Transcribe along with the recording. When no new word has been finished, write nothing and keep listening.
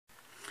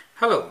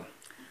Hello,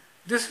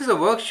 this is a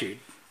worksheet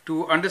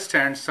to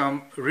understand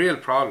some real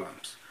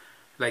problems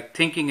like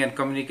thinking and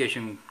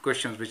communication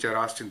questions which are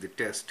asked in the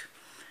test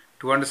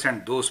to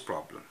understand those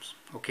problems.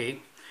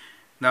 Okay,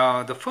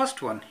 now the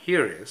first one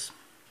here is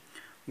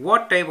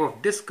what type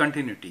of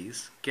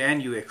discontinuities can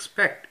you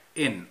expect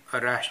in a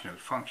rational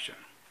function?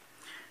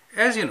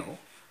 As you know,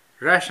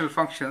 rational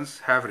functions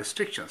have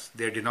restrictions.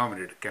 Their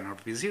denominator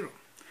cannot be zero,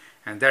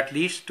 and that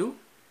leads to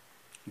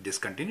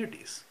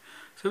discontinuities.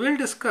 So we'll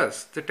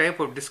discuss the type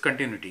of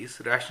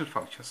discontinuities rational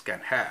functions can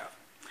have.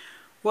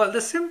 Well,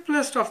 the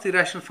simplest of the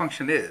rational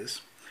function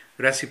is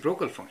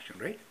reciprocal function,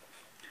 right?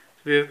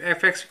 We have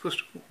fx equals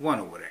to 1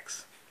 over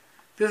x.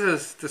 This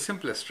is the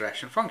simplest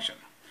rational function.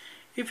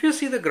 If you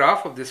see the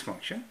graph of this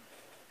function,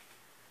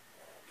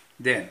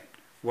 then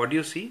what do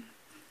you see?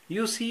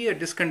 You see a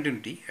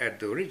discontinuity at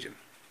the origin.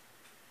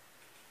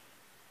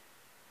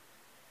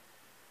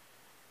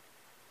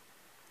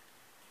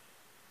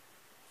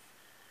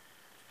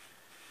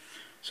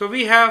 So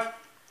we have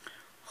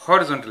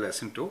horizontal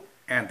asymptote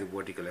and the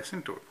vertical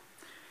asymptote.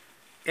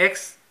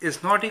 X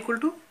is not equal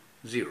to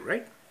 0,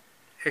 right?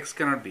 X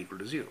cannot be equal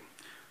to 0.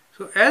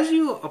 So as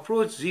you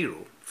approach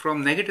 0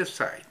 from negative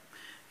side,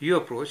 you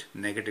approach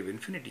negative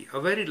infinity,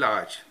 a very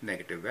large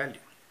negative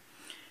value.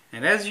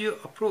 And as you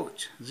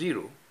approach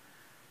 0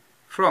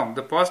 from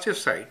the positive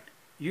side,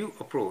 you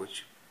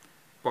approach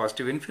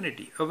positive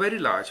infinity, a very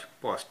large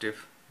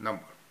positive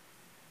number.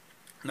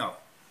 Now,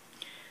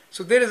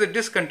 so there is a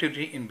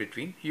discontinuity in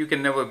between. You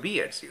can never be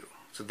at 0.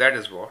 So that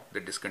is what the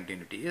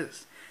discontinuity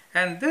is.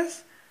 And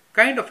this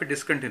kind of a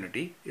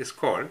discontinuity is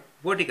called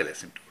vertical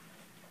asymptote.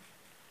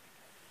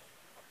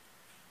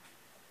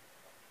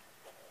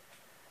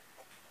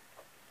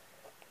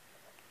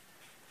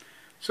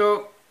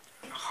 So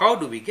how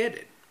do we get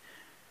it?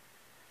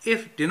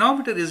 If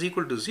denominator is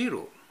equal to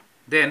 0,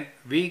 then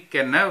we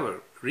can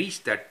never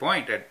reach that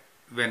point at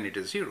when it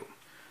is 0.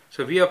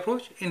 So we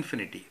approach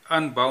infinity,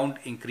 unbound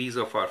increase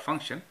of our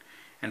function,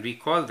 and we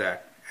call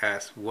that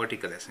as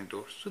vertical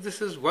asymptote. So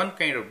this is one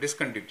kind of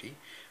discontinuity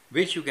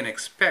which you can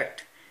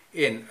expect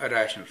in a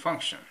rational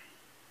function.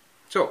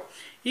 So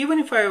even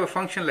if I have a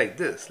function like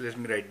this, let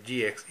me write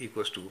gx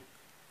equals to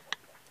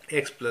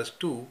x plus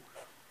 2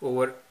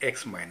 over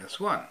x minus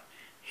 1.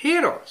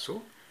 Here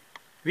also,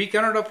 we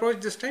cannot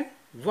approach this time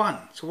 1.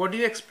 So what do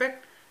you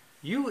expect?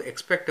 You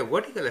expect a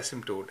vertical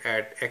asymptote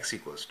at x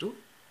equals to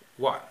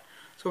 1.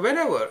 So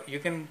whenever you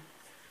can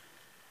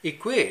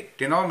equate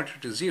denominator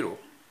to 0,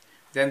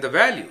 then the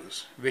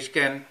values which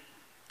can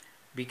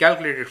be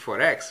calculated for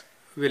x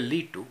will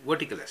lead to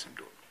vertical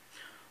asymptote.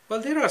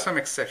 Well, there are some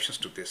exceptions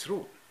to this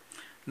rule.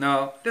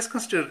 Now let's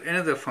consider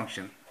another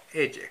function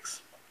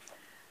hx.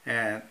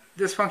 And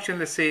this function,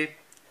 let's say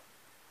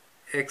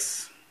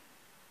x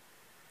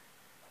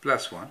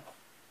plus 1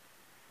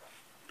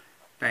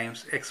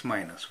 times x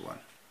minus 1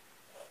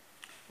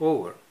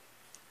 over,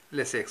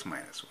 let's say, x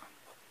minus 1.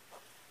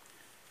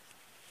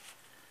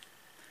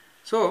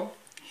 So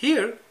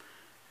here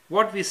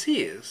what we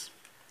see is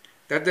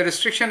that the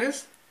restriction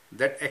is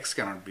that x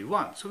cannot be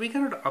 1. So we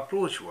cannot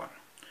approach 1.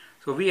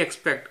 So we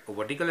expect a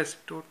vertical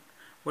asymptote,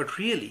 but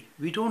really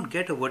we don't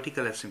get a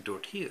vertical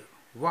asymptote here.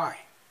 Why?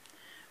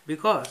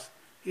 Because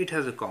it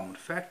has a common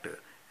factor,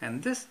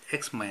 and this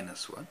x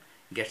minus 1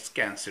 gets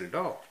cancelled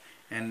off,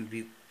 and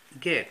we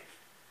get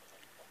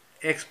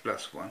x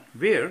plus 1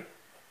 where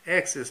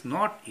x is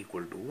not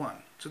equal to 1.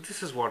 So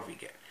this is what we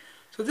get.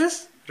 So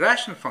this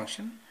rational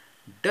function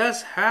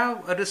does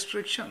have a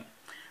restriction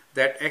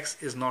that x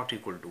is not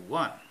equal to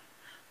 1.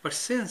 But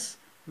since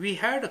we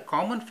had a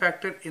common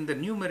factor in the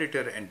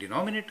numerator and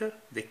denominator,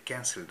 they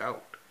cancelled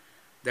out.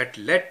 That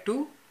led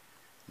to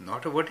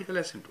not a vertical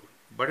asymptote,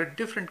 but a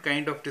different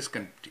kind of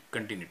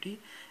discontinuity,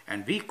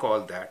 and we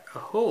call that a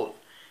hole.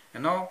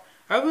 And now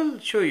I will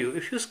show you,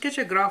 if you sketch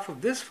a graph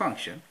of this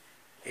function,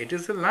 it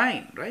is a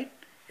line, right?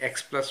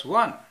 X plus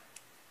 1,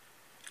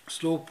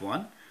 slope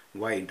 1,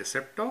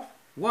 y-intercept of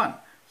 1.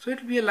 So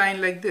it will be a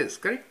line like this,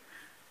 correct?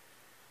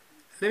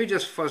 Let me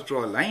just first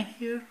draw a line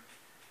here,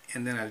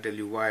 and then I'll tell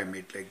you why I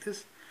made it like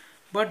this.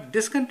 But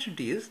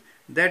discontinuity is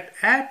that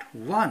at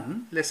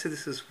 1, let's say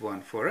this is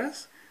 1 for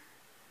us,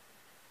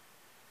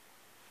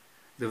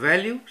 the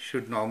value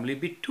should normally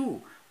be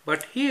 2.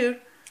 But here,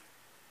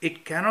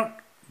 it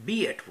cannot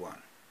be at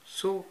 1.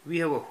 So we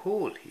have a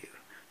hole here.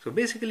 So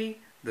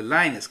basically, the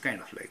line is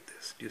kind of like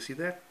this. Do you see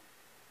that?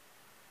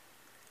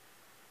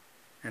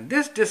 And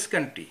this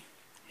discontinuity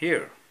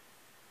here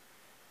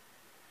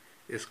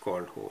is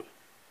called hole.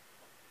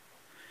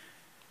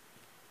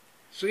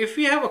 So if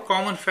we have a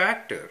common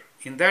factor,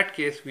 in that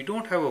case we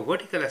don't have a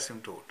vertical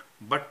asymptote,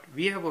 but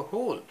we have a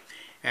hole.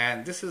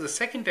 And this is the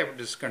second type of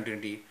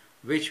discontinuity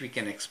which we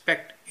can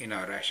expect in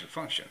our rational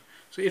function.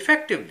 So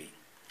effectively,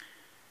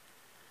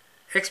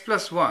 x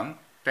plus 1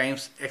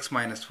 times x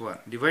minus 1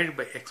 divided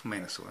by x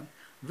minus 1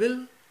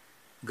 will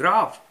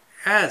graph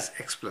as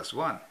x plus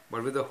 1,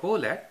 but with a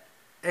hole at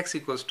x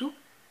equals to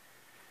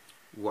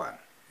 1.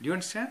 Do you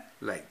understand?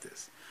 Like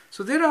this.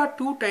 So there are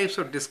two types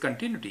of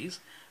discontinuities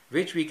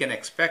which we can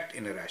expect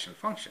in a rational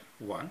function.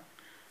 One,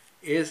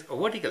 is a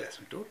vertical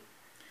asymptote,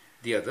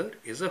 the other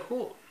is a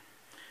hole.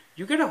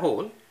 You get a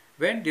hole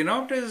when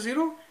denominator is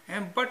 0,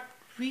 but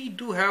we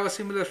do have a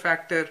similar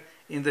factor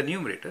in the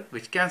numerator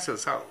which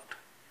cancels out.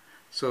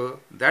 So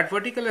that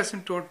vertical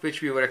asymptote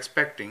which we were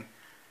expecting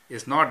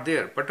is not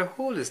there, but a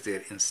hole is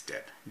there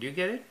instead. Do you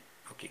get it?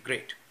 Okay,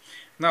 great.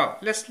 Now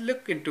let's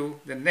look into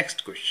the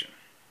next question.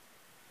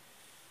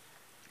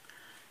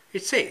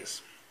 It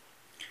says,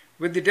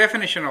 with the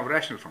definition of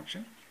rational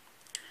function,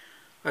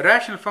 a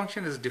rational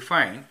function is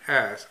defined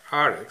as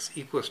Rx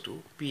equals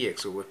to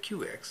Px over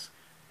Qx,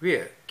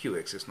 where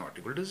Qx is not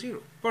equal to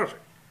 0.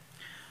 Perfect.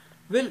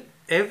 Will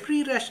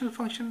every rational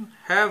function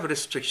have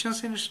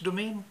restrictions in its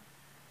domain?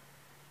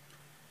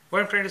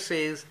 What I'm trying to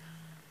say is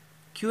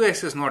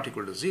Qx is not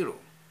equal to 0,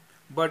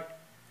 but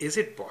is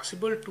it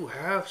possible to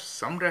have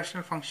some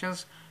rational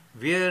functions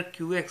where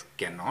Qx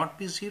cannot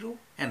be 0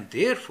 and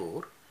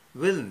therefore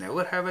will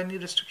never have any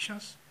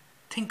restrictions?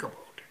 Think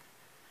about it.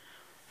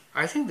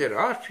 I think there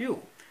are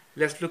few.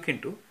 Let's look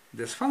into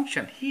this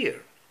function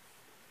here.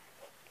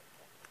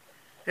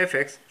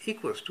 Fx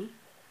equals to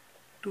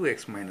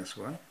 2x minus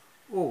 1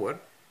 over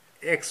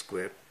x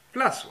squared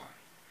plus 1.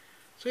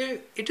 So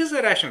it is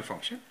a rational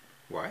function.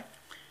 Why?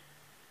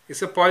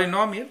 It's a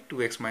polynomial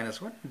 2x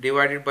minus 1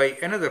 divided by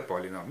another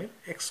polynomial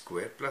x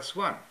squared plus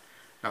 1.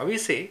 Now we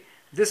say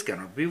this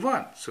cannot be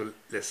 1. So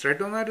let's write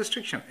down our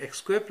restriction. X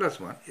squared plus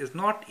 1 is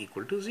not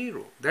equal to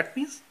 0. That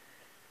means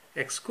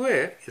x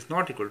squared is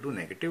not equal to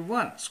negative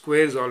 1.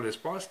 Square is always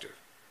positive.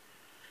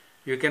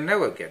 You can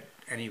never get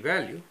any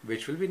value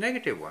which will be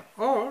negative 1.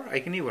 Or I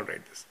can even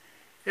write this.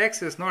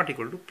 X is not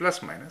equal to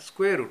plus minus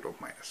square root of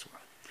minus 1.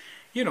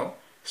 You know,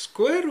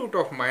 square root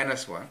of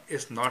minus 1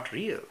 is not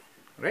real,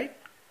 right?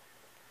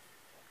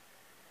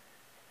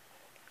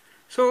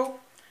 So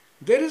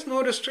there is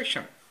no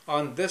restriction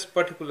on this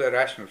particular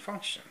rational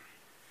function.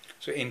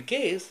 So in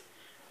case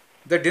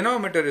the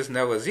denominator is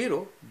never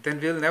 0, then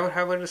we will never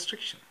have a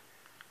restriction.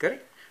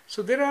 Correct?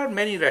 So there are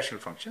many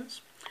rational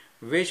functions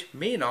which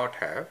may not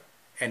have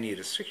any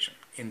restriction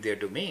in their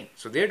domain.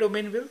 So their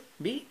domain will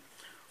be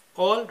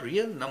all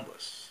real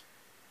numbers.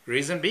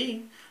 Reason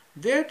being,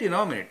 their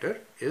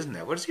denominator is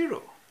never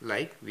 0,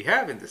 like we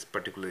have in this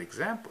particular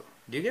example.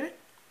 Do you get it?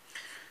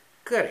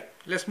 Correct.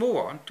 Let's move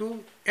on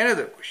to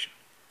another question.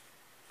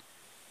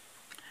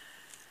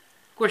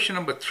 Question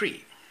number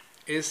 3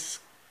 is,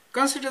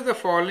 consider the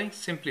following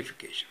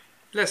simplification.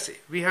 Let's say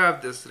we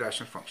have this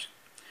rational function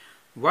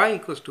y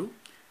equals to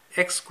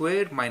x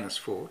squared minus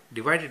 4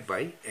 divided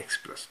by x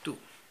plus 2.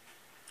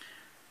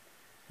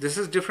 This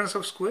is difference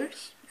of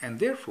squares, and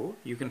therefore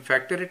you can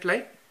factor it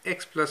like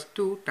x plus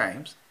 2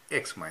 times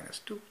x minus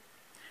 2.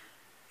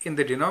 In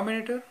the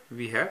denominator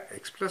we have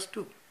x plus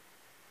 2.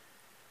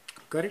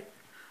 Correct?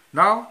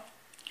 Now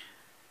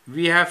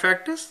we have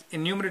factors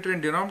in numerator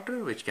and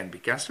denominator which can be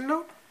cancelled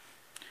out.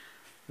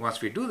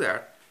 Once we do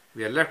that,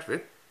 we are left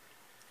with,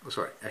 oh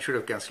sorry, I should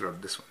have cancelled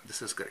out this one.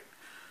 This is correct.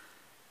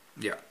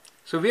 Yeah.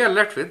 So we are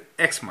left with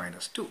x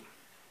minus 2.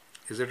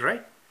 Is it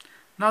right?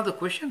 Now the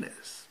question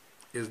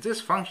is this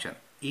function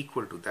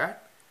equal to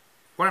that?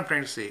 What I'm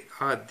trying to say,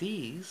 are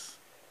these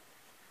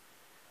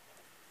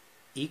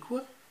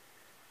equal?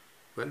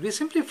 Well, we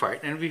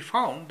simplified and we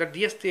found that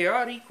yes, they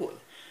are equal.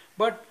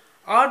 But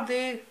are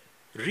they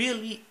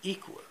really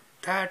equal?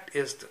 That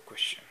is the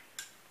question.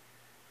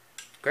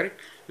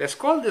 Correct? Let's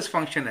call this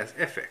function as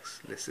fx.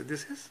 Let's say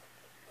this is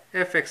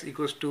fx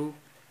equals to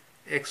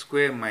x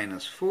squared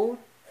minus 4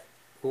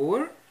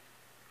 over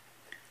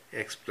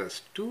x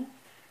plus 2,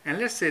 and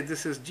let's say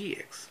this is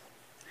gx,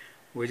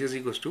 which is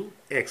equals to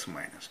x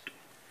minus 2.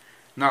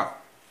 Now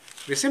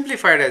we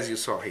simplified as you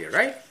saw here,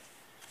 right?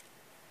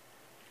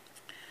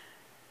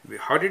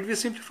 How did we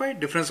simplify?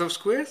 Difference of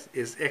squares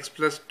is x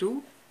plus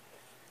 2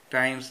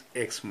 times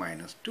x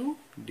minus 2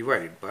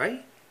 divided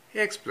by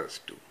x plus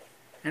 2,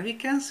 and we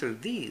cancel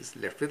these,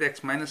 left with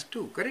x minus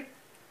 2. Correct?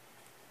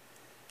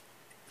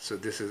 So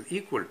this is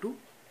equal to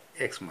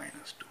x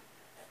minus 2.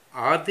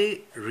 Are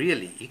they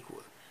really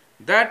equal?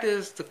 That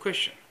is the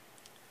question.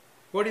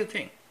 What do you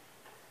think?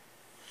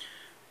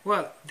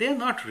 Well, they are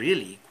not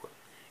really equal.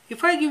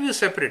 If I give you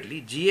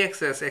separately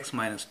gx as x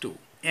minus 2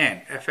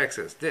 and fx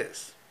as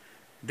this,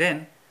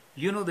 then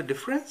you know the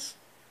difference?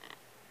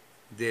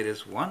 There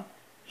is one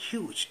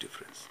huge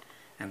difference.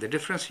 And the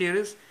difference here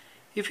is,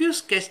 if you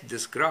sketch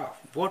this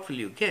graph, what will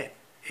you get?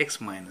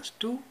 X minus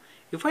 2.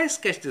 If I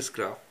sketch this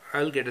graph, I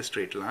will get a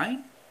straight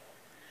line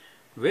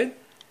with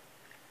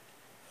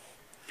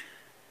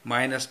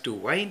minus 2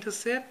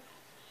 y-intercept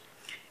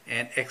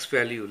and x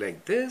value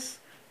like this.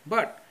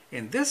 But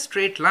in this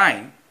straight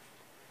line,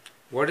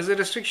 what is the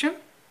restriction?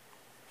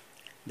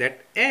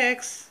 That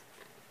x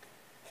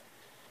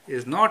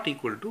is not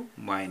equal to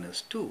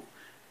minus 2.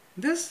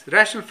 This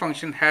rational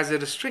function has a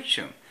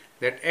restriction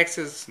that x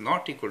is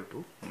not equal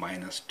to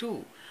minus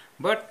 2.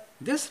 But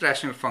this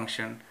rational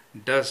function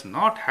does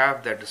not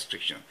have that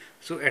restriction.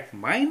 So at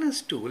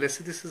minus 2, let's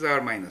say this is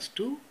our minus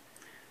 2,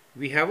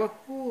 we have a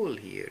hole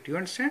here. Do you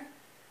understand?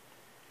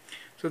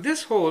 So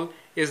this hole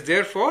is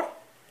therefore,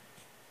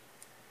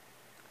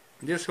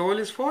 this hole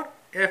is for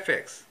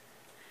fx.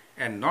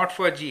 and not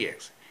for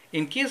gx.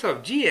 In case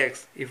of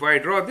gx, if I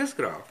draw this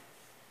graph,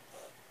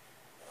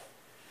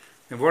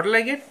 then what will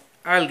I get?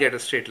 I'll get a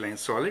straight line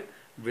solid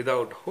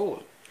without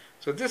hole.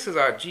 So this is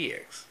our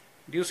gx.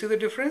 Do you see the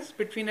difference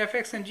between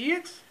fx and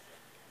gx?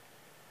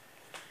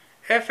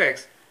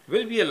 Fx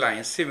will be a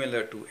line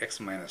similar to x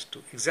minus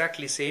 2,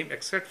 exactly same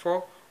except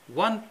for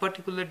one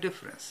particular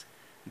difference,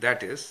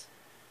 that is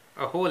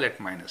a hole at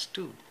minus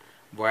 2.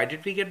 Why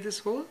did we get this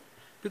hole?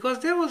 Because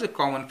there was a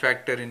common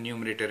factor in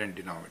numerator and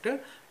denominator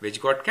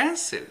which got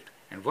cancelled,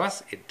 and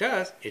once it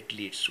does, it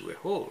leads to a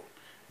hole.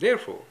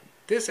 Therefore,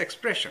 this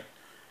expression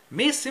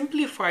may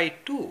simplify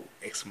to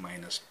x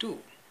minus 2,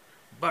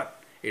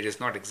 but it is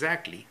not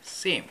exactly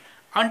same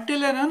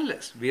until and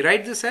unless we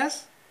write this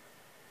as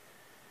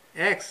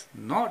x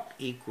not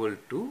equal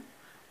to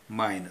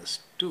minus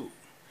 2.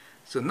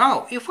 So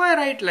now if I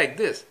write like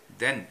this,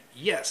 then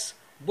yes,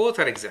 both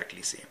are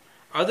exactly same.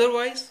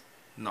 Otherwise,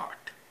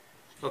 not.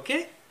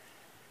 Okay?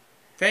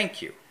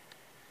 Thank you.